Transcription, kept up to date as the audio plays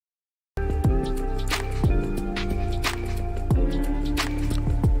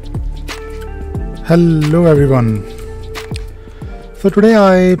Hello everyone. So today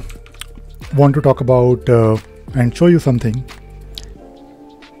I want to talk about and show you something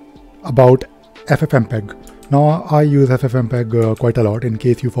about ffmpeg. Now I use ffmpeg quite a lot. In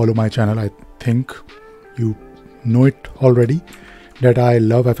case you follow my channel, I think you know it already that I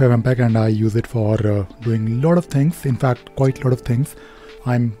love ffmpeg and I use it for doing a lot of things. In fact, quite a lot of things.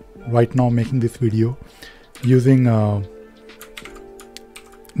 I'm right now making this video using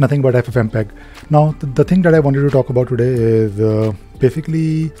nothing but ffmpeg. Now the thing that I wanted to talk about today is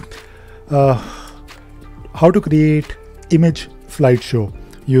basically how to create image slideshow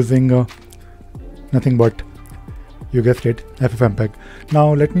using nothing but, you guessed it, ffmpeg.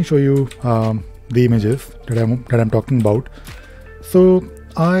 Now let me show you the images that I'm talking about. So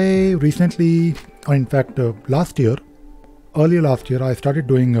I recently, or in fact earlier last year, I started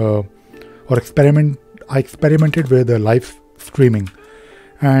doing I experimented with live streaming.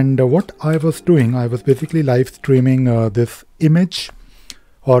 And what I was doing, I was basically live streaming this image,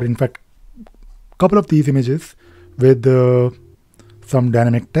 or in fact couple of these images with some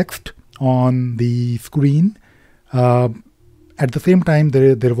dynamic text on the screen. At the same time,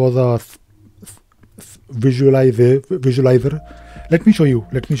 there was a visualizer. Let me show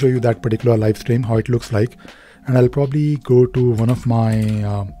you that particular live stream, how it looks like. And I'll probably go to one of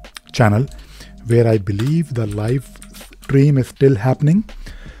my channel where I believe the live stream is still happening.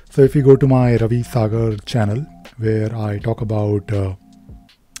 So if you go to my Ravi Sagar channel where I talk about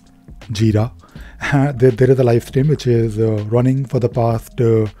Jira, there is a live stream which is running for the past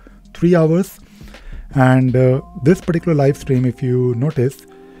 3 hours. And this particular live stream, if you notice,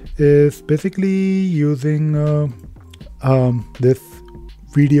 is basically using this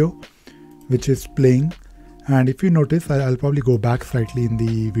video which is playing. And if you notice, I'll probably go back slightly in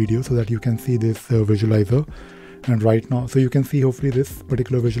the video so that you can see this visualizer. And right now, so you can see hopefully this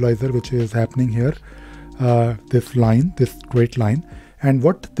particular visualizer which is happening here, this line, this straight line. And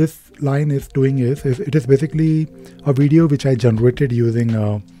what this line is doing is it is basically a video which I generated using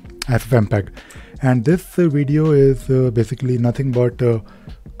ffmpeg. And this video is basically nothing but a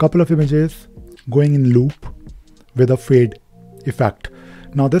couple of images going in loop with a fade effect.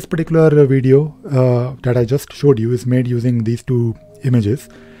 Now this particular video that I just showed you is made using these two images.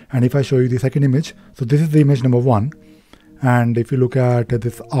 And if I show you the second image, so this is the image number 1. And if you look at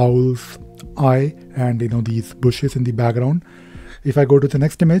this owl's eye and these bushes in the background, if I go to the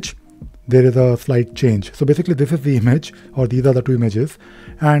next image, there is a slight change. So basically this is the image, or these are the two images.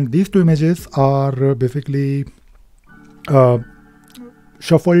 And these two images are basically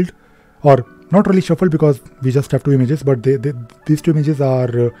shuffled, or not really shuffled because we just have two images, but these two images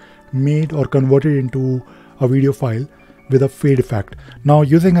are made or converted into a video file with a fade effect. Now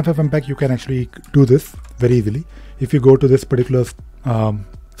using ffmpeg you can actually do this very easily. If you go to this particular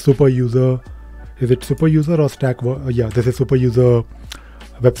super user, is it super user or stack? Yeah, this is super user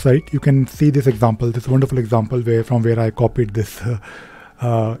website. You can see this example, this wonderful example from where I copied this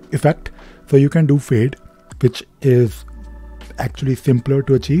effect. So you can do fade, which is actually simpler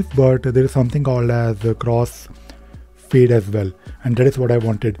to achieve, but there is something called as cross fade as well, and that is what I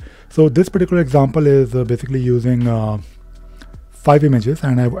wanted. So this particular example is basically using 5 images,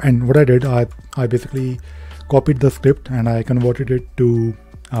 and what I did, I basically copied the script and I converted it to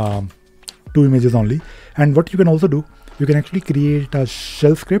 2 images only. And what you can also do, you can actually create a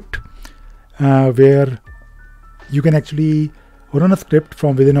shell script where you can actually run a script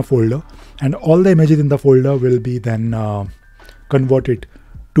from within a folder, and all the images in the folder will be then converted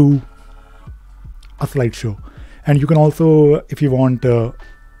to a slideshow. And you can also, if you want,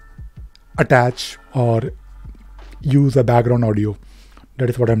 attach or use a background audio. That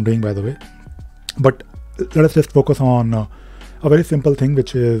is what I'm doing, by the way. But let us just focus on a very simple thing,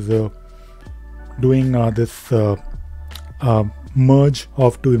 which is doing this merge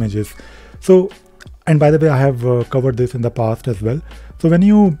of 2 images. So, and by the way, I have covered this in the past as well. So when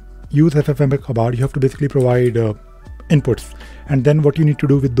you use ffmpeg command, you have to basically provide inputs, and then what you need to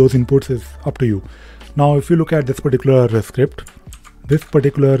do with those inputs is up to you. Now if you look at this particular script, this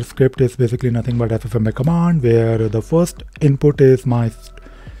particular script is basically nothing but ffmpeg command, where the first input is my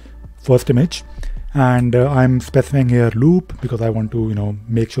first image, and I'm specifying here loop because I want to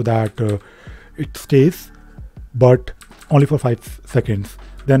make sure that it stays, but only for 5 seconds.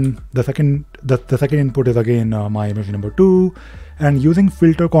 Then the second input is again my image number 2, and using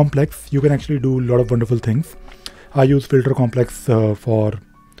filter complex you can actually do a lot of wonderful things. I use filter complex for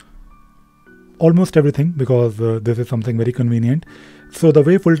almost everything because this is something very convenient. So the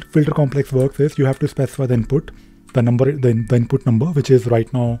way filter complex works is you have to specify the input, the input number, which is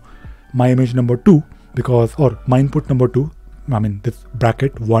right now my image number 2, because, or my input number 2, I mean this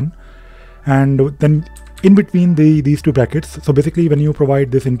bracket 1, And then in between these two brackets, so basically when you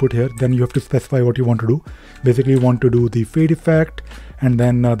provide this input here, then you have to specify what you want to do. Basically you want to do the fade effect, and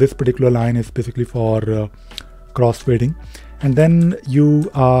then this particular line is basically for cross fading, and then you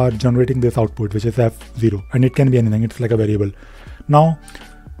are generating this output, which is f0, and it can be anything. It's like a variable. Now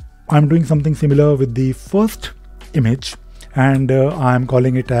I'm doing something similar with the first image, and I'm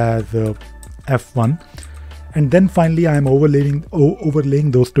calling it as f1, and then finally I'm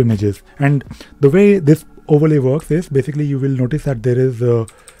overlaying those two images. And the way this overlay works is basically you will notice that there is a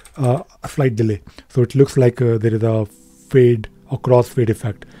slight delay, so it looks like there is a fade or cross fade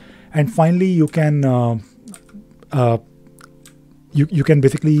effect. And finally you can you can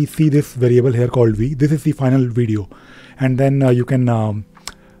basically see this variable here called v. This is the final video, and then you can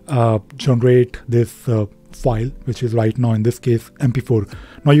generate this file, which is right now in this case mp4.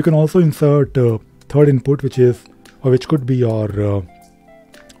 Now you can also insert third input, which could be your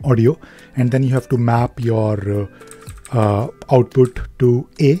audio, and then you have to map your output to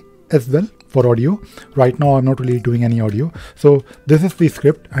A as well for audio. Right now I'm not really doing any audio, so this is the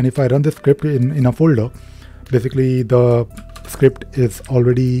script, and if I run the script in a folder, basically the script is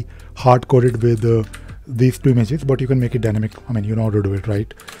already hard-coded with these two images, but you can make it dynamic. I mean, you know how to do it,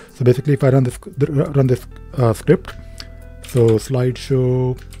 right? So basically if I run this script, so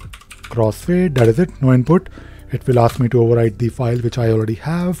slideshow crossfade, that is it, no input, it will ask me to overwrite the file which I already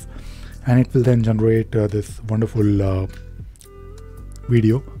have, and it will then generate this wonderful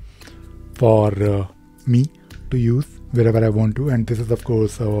video for me to use wherever I want to. And this is of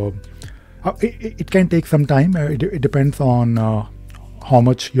course it can take some time. It depends on how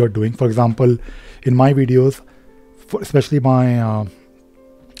much you're doing. For example, in my videos, especially my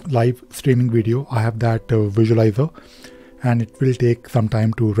live streaming video, I have that visualizer, and it will take some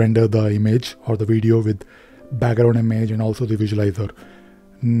time to render the image or the video with background image and also the visualizer.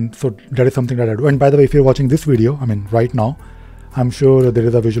 So that is something that I do. And by the way, if you're watching this video, I mean right now, I'm sure there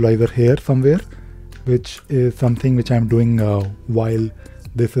is a visualizer here somewhere, which is something which I'm doing while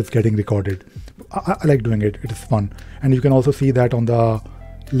this is getting recorded. I like doing it, it is fun. And you can also see that on the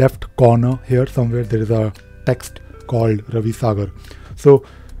left corner here somewhere there is a text called Ravi Sagar. So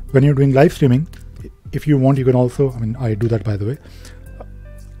when you're doing live streaming, if you want, you can also, I mean I do that by the way,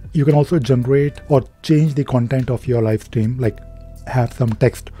 you can also generate or change the content of your live stream, like have some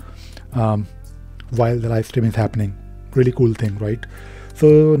text while the live stream is happening. Really cool thing, right?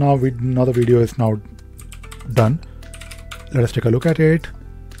 So now the video is now done. Let us take a look at it.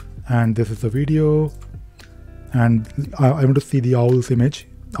 And this is the video, and I want to see the owl's image,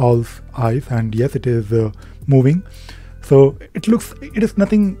 owl's eyes, and yes, it is moving. So it is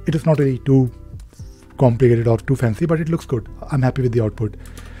not really too complicated or too fancy, but it looks good. I'm happy with the output.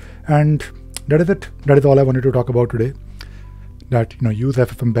 And that is it. That is all I wanted to talk about today. That, you know, use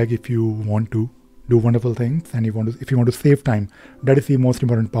ffmpeg if you want to do wonderful things, and if you want to save time. That is the most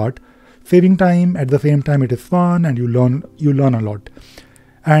important part. Saving time, at the same time it is fun, and you learn a lot.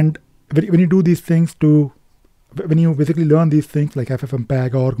 And when you do these things when you basically learn these things like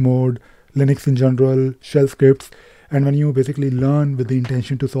ffmpeg, org mode, Linux in general, shell scripts, and when you basically learn with the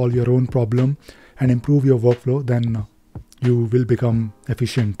intention to solve your own problem and improve your workflow, then you will become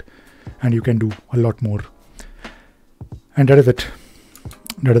efficient and you can do a lot more. And that is it.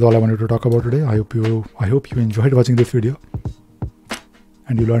 That is all I wanted to talk about today. I hope you enjoyed watching this video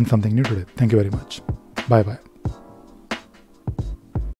and you learned something new today. Thank you very much. Bye bye.